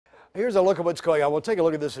Here's a look at what's going on. We'll take a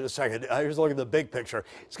look at this in a second. Here's a look at the big picture.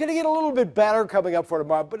 It's going to get a little bit better coming up for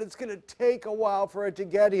tomorrow, but it's going to take a while for it to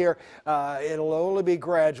get here. It'll only be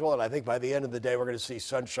gradual, and I think by the end of the day, we're going to see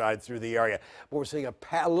sunshine through the area. But we're seeing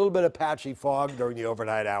a little bit of patchy fog during the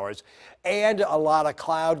overnight hours and a lot of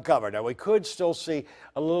cloud cover. Now, we could still see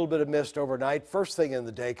a little bit of mist overnight, first thing in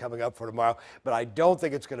the day coming up for tomorrow, but I don't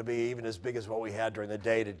think it's going to be even as big as what we had during the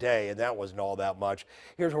day today, and that wasn't all that much.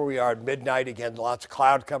 Here's where we are at midnight. Again, lots of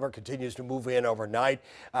cloud cover continues to move in overnight.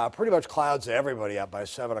 Pretty much clouds to everybody up by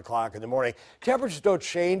 7 o'clock in the morning. Temperatures don't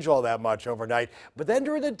change all that much overnight, but then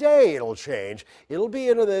during the day it'll change. It'll be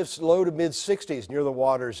into this low to mid 60s near the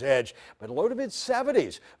water's edge, but low to mid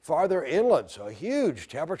 70s farther inland. So a huge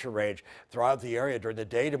temperature range throughout the area during the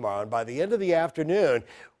day tomorrow. And by the end of the afternoon,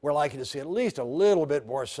 we're likely to see at least a little bit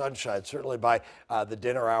more sunshine, certainly by the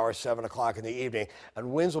dinner hour, 7 o'clock in the evening.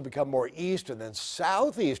 And winds will become more east and then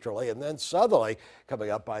southeasterly and then southerly coming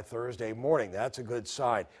up by Thursday morning. That's a good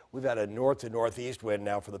sign. We've had a north to northeast wind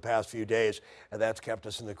now for the past few days, and that's kept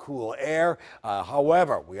us in the cool air.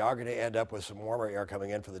 However, we are going to end up with some warmer air coming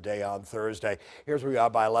in for the day on Thursday. Here's where we are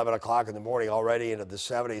by 11 o'clock in the morning, already into the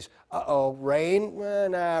 70s. Rain?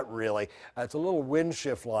 Not really. It's a little wind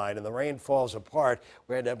shift line, and the rain falls apart.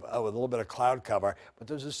 We end up with a little bit of cloud cover, but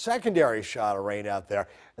there's a secondary shot of rain out there,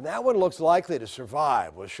 and that one looks likely to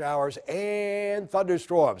survive with showers and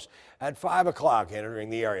thunderstorms at 5 o'clock entering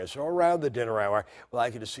the area. So around the dinner hour, we're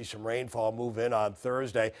likely to see some rainfall move in on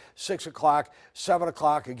Thursday. 6 o'clock, 7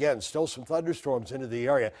 o'clock, again, still some thunderstorms into the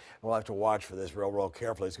area. We'll have to watch for this real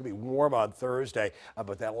carefully. It's going to be warm on Thursday,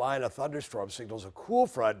 but that line of thunderstorms signals a cool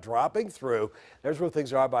front dropping through. There's where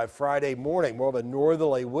things are by Friday morning, more of a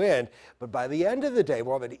northerly wind, but by the end of the day,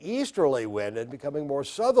 more of an easterly wind and becoming more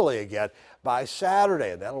southerly again by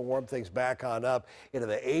Saturday, and that'll warm things back on up into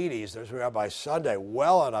the 80s. There's where we are by Sunday,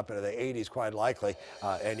 well on up into the 80s quite likely,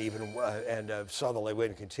 and southerly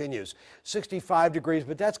wind continues. 65 degrees,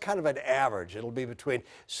 but that's kind of an average. It'll be between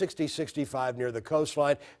 60, 65 near the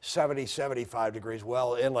coastline, 70, 75 degrees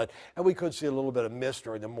well inland, and we could see a little bit of mist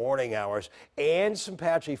during the morning hours and some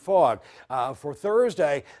patchy fog. For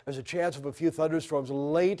Thursday, there's a chance of a few thunderstorms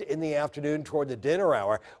late in the afternoon toward the dinner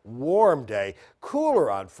hour. Warm day, cooler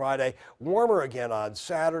on Friday, warmer again on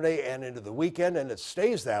Saturday and into the weekend, and it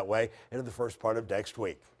stays that way into the first part of next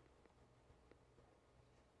week.